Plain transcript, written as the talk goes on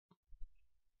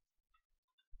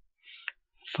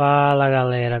Fala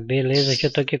galera, beleza? Aqui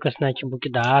eu tô aqui com esse netbook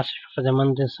da Asus para fazer a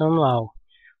manutenção anual.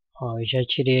 Ó, eu já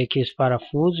tirei aqui os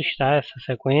parafusos, tá? Essa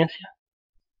sequência.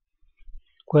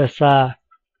 Com essa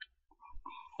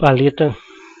paleta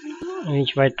a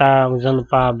gente vai estar usando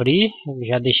para abrir. Eu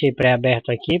já deixei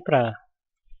pré-aberto aqui para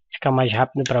ficar mais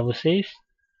rápido para vocês.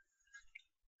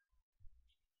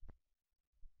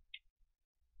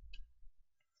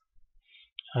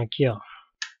 Aqui ó,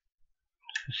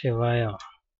 você vai ó,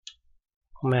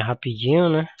 como é rapidinho,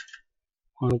 né?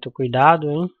 Com muito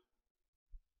cuidado, hein?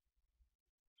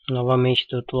 Novamente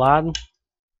do outro lado.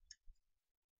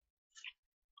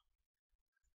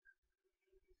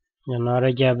 E na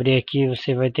hora de abrir aqui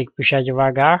você vai ter que puxar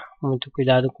devagar, muito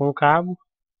cuidado com o cabo.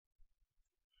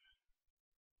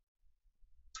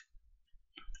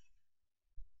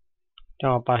 Tem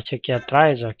uma parte aqui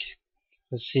atrás, ó, que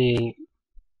você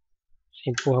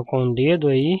empurra com o dedo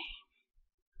aí.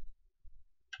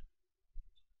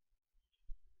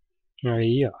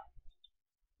 Aí, ó.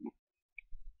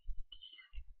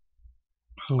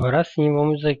 Agora sim,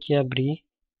 vamos aqui abrir.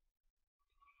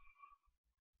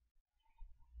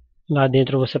 Lá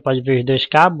dentro você pode ver os dois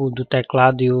cabos, do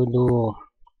teclado e o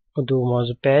do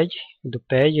mousepad, do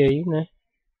pad aí, né?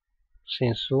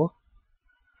 Sensor.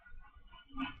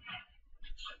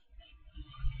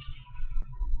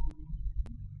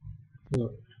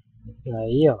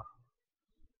 Aí, ó.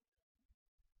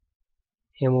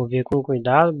 Remover com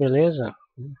cuidado, beleza?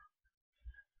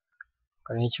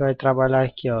 Agora a gente vai trabalhar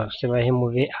aqui, ó. Você vai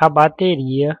remover a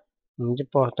bateria. Muito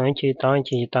importante, então,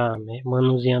 antes de estar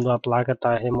manuseando a placa,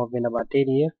 tá removendo a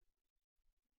bateria.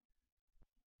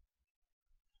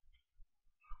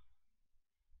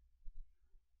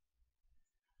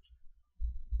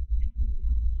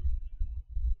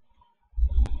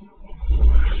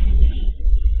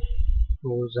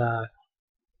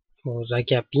 Vou usar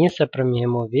aqui a pinça para me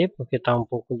remover, porque tá um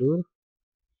pouco duro.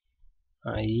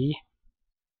 Aí.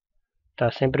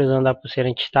 Tá sempre usando a pulseira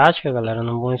antistática, galera.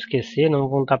 Não vão esquecer, não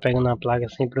vão estar pegando a placa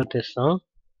sem proteção.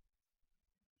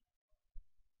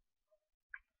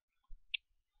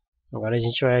 Agora a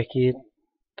gente vai aqui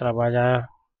trabalhar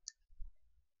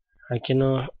aqui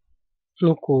no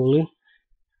cooler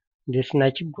desse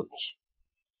netbook.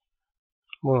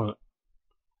 Bom,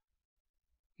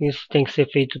 isso tem que ser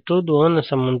feito todo ano,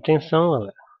 essa manutenção,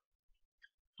 galera.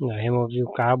 Já removi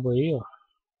o cabo aí, ó.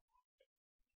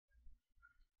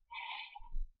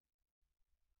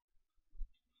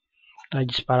 Tá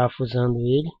desparafusando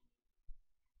ele.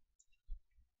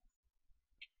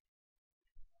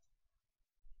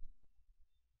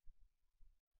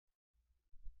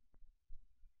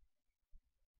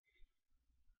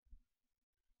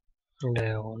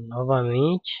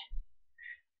 Novamente.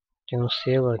 Tem um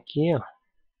selo aqui, ó.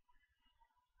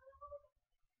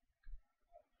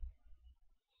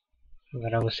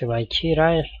 Agora você vai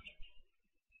tirar.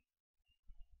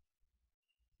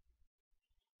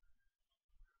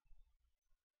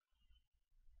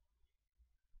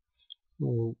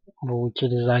 Vou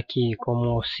utilizar aqui como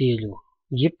auxílio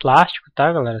de plástico,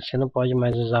 tá, galera? Você não pode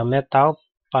mais usar metal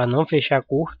para não fechar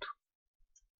curto.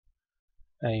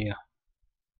 Aí, ó.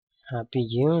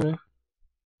 Rapidinho, né?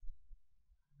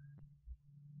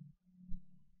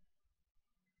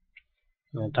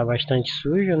 Tá bastante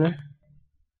sujo, né?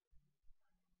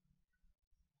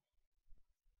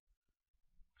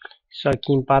 Isso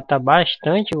aqui empata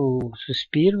bastante o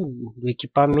suspiro do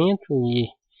equipamento e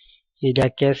ele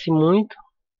aquece muito.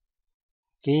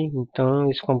 Okay? Então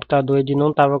esse computador ele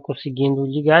não estava conseguindo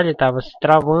ligar, ele estava se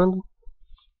travando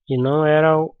e não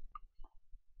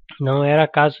era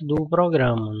caso do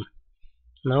programa,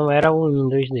 não era o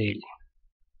Windows dele,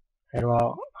 era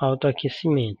o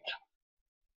autoaquecimento.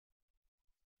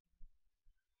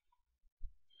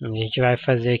 A gente vai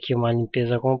fazer aqui uma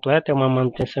limpeza completa, é uma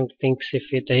manutenção que tem que ser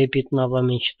feita, repito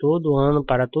novamente, todo ano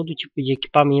para todo tipo de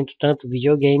equipamento, tanto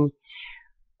videogame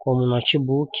como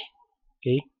notebook,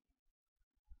 ok?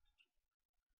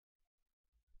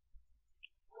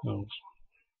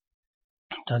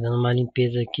 Tá dando uma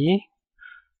limpeza aqui.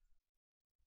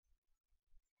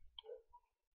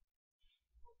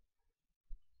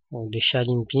 Vou deixar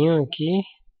limpinho aqui.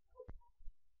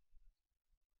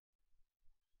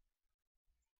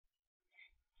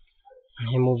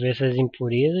 Remover essas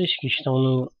impurezas que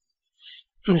estão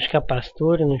nos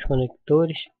capacitores, nos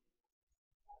conectores.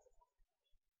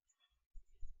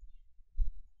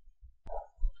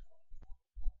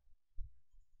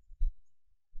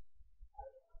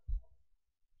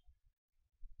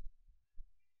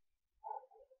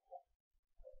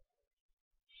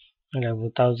 Olha, vou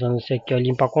estar usando esse aqui, ó,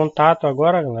 limpa contato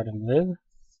agora, galera, beleza?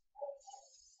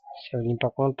 Esse é o limpa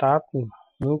contato,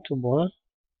 muito bom.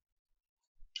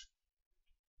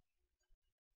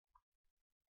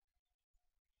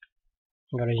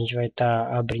 Agora a gente vai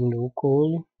estar abrindo o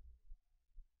colo,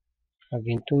 a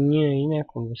ventoinha aí, né,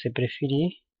 como você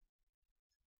preferir.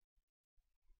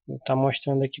 Vou estar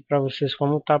mostrando aqui para vocês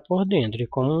como está por dentro e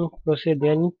como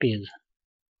proceder a limpeza.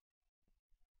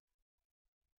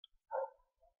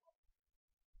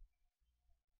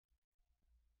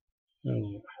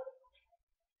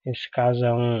 Esse caso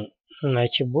é um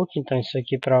netbook, então isso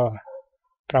aqui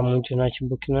para muitos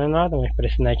notebook não é nada, mas para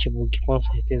esse netbook com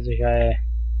certeza já é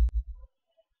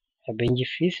bem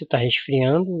difícil, tá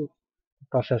resfriando o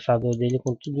processador dele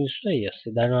com tudo isso aí. Ó.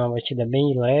 Se dá uma batida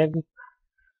bem leve,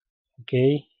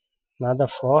 ok? Nada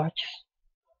fortes,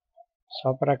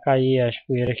 só para cair as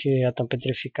poeiras que já estão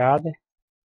petrificadas.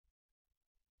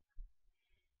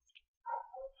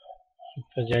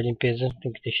 Fazer a limpeza,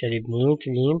 tem que deixar ele muito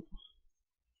limpo,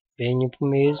 bem limpo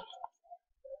mesmo.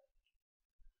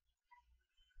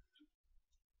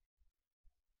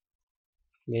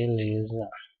 Beleza.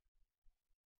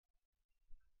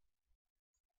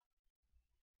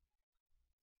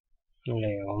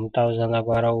 Vamos estar usando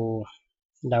agora o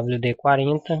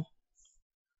WD-40,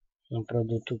 um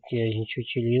produto que a gente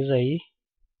utiliza aí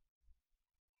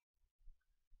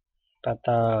para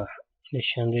estar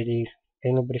deixando ele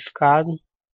bem lubrificado.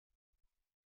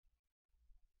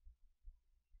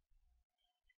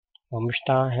 Vamos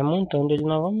estar remontando ele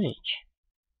novamente.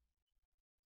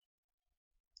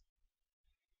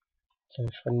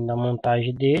 Estamos fazendo a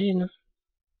montagem dele, né?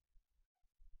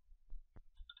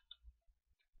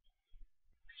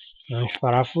 Vamos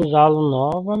parafusá-lo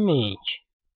novamente.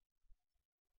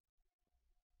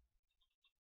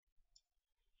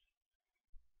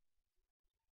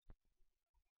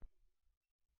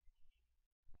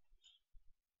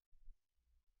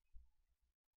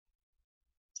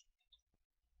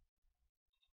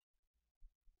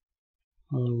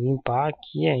 Vamos limpar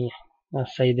aqui a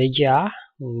saída de ar,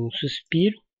 um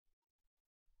suspiro,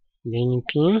 bem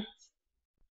limpinho.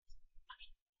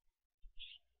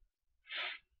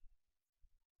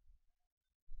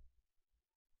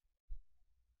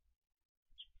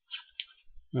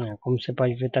 Como você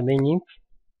pode ver, está bem limpo.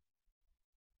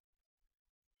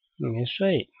 Isso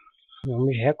aí.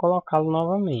 Vamos recolocá-lo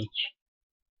novamente.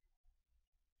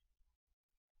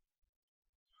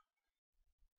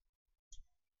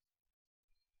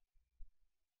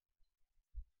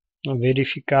 Vamos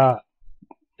verificar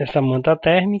essa manta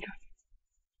térmica.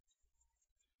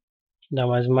 Dá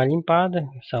mais uma limpada,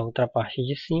 essa outra parte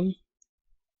de cima.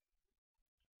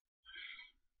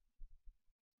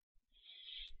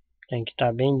 Tem que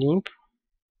estar bem limpo.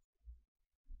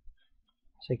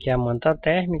 Isso aqui é a manta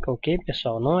térmica, ok,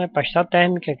 pessoal? Não é pasta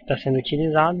térmica que está sendo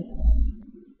utilizada.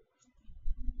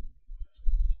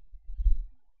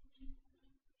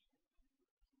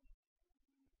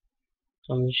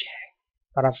 Vamos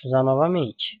parafusar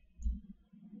novamente.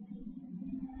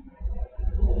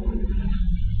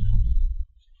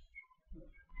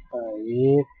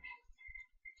 Aí,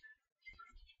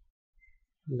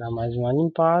 dá mais uma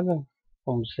limpada.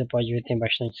 Como você pode ver, tem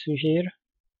bastante sujeira.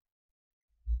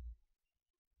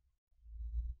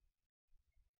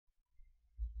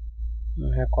 Vou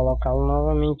recolocá-lo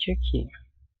novamente aqui.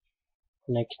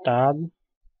 Conectado.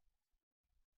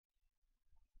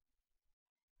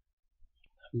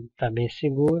 Está bem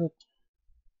seguro.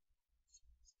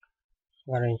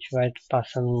 Agora a gente vai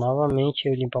passando novamente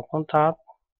e limpar o contato.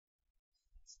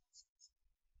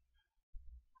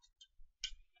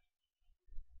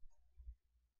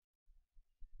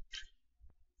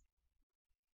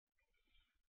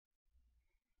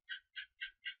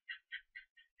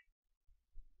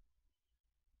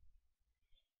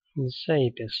 Isso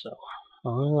aí, pessoal.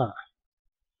 Vamos lá.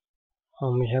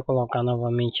 Vamos recolocar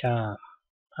novamente a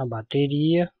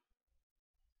bateria.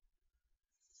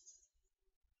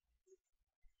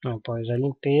 Após a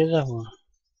limpeza, vamos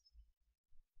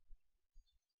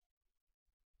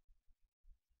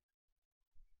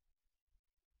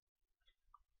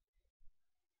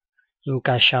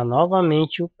encaixar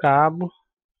novamente o cabo,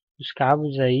 os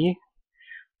cabos aí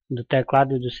do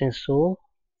teclado e do sensor.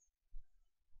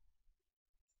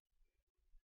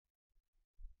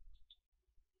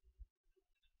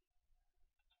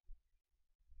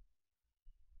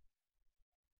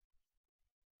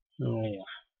 Aí, ó.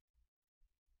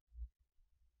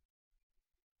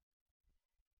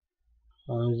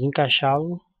 Vamos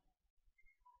encaixá-lo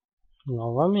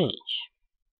novamente.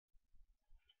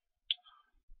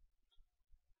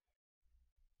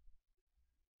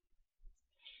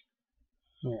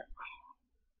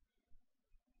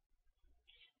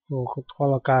 Vou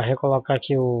recolocar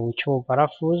aqui o último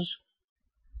parafuso.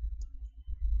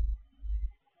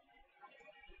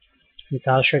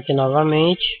 Encaixo aqui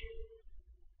novamente.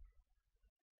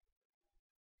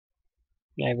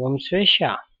 Aí vamos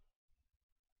fechar.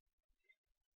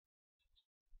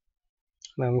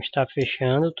 Vamos estar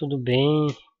fechando tudo bem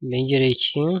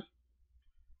direitinho,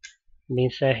 bem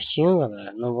certinho,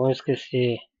 galera. Não vão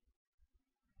esquecer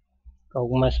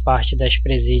algumas partes das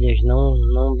presilhas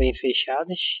não bem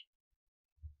fechadas,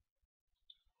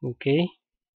 ok?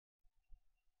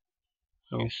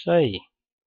 É isso aí.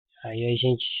 Aí a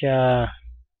gente já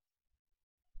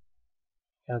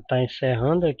está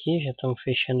encerrando aqui, já estamos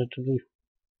fechando tudo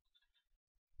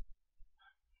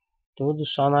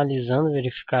só analisando,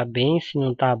 verificar bem se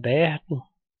não está aberto,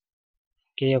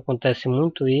 porque acontece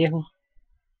muito erro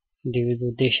devido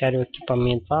a deixar o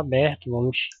equipamento aberto.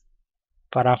 Vamos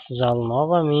parafusá-lo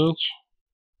novamente,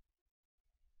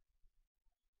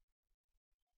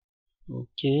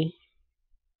 ok?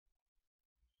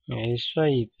 É isso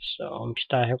aí, pessoal. Vamos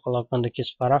estar recolocando aqui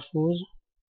esse parafuso.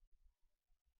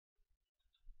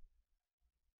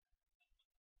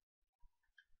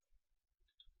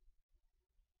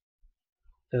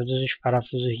 Todos os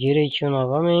parafusos direitinho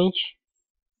novamente.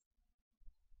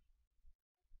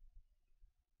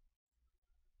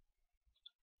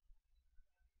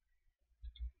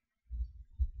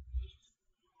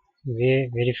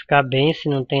 Verificar bem se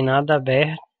não tem nada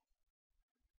aberto.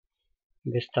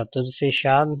 Ver se está tudo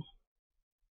fechado.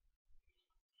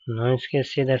 Não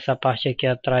esquecer dessa parte aqui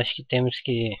atrás que temos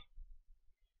que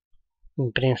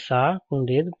imprensar com o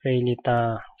dedo para ele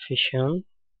estar fechando.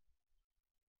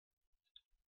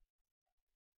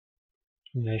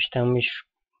 Já estamos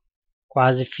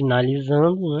quase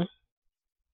finalizando, né,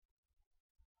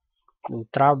 o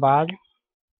trabalho.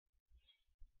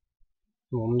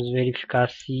 Vamos verificar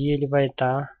se ele vai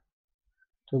estar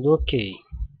tudo ok.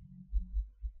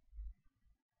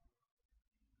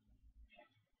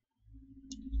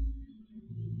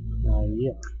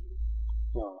 Aí,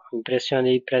 ó,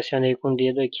 pressionei com o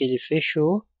dedo aqui, ele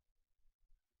fechou.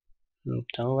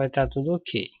 Então vai estar tudo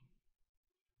ok.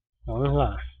 Vamos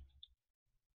lá.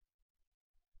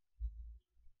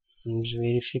 Vamos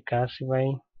verificar se vai.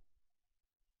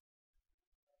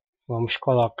 Vamos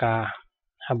colocar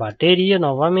a bateria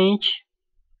novamente.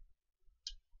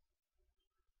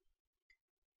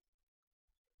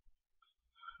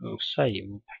 Isso aí.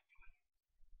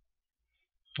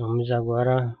 Vamos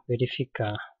agora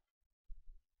verificar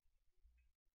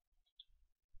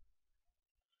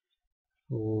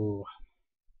vou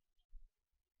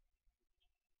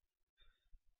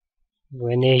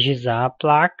energizar a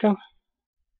placa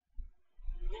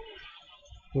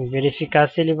e verificar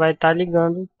se ele vai estar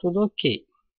ligando tudo ok.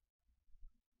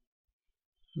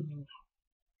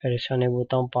 Pressionei o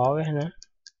botão power, né?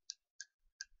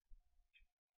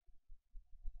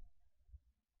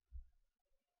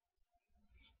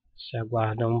 Você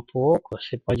aguarda um pouco.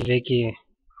 Você pode ver que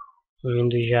o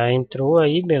Windows já entrou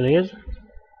aí, beleza?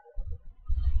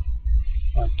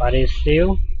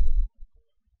 Apareceu.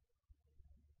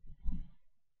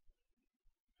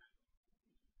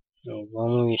 Então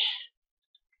vamos.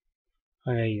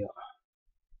 Olha aí, ó.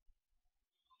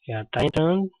 Já está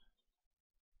entrando.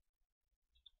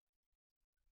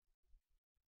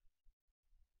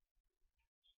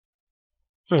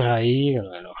 Aí,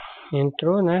 galera, ó,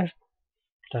 entrou, né?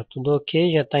 Tá tudo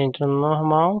ok, já tá entrando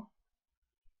normal.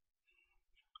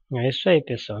 É isso aí,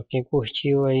 pessoal. Quem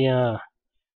curtiu aí a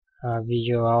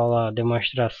videoaula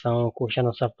demonstração, curte a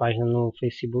nossa página no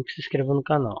Facebook, se inscreva no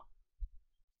canal.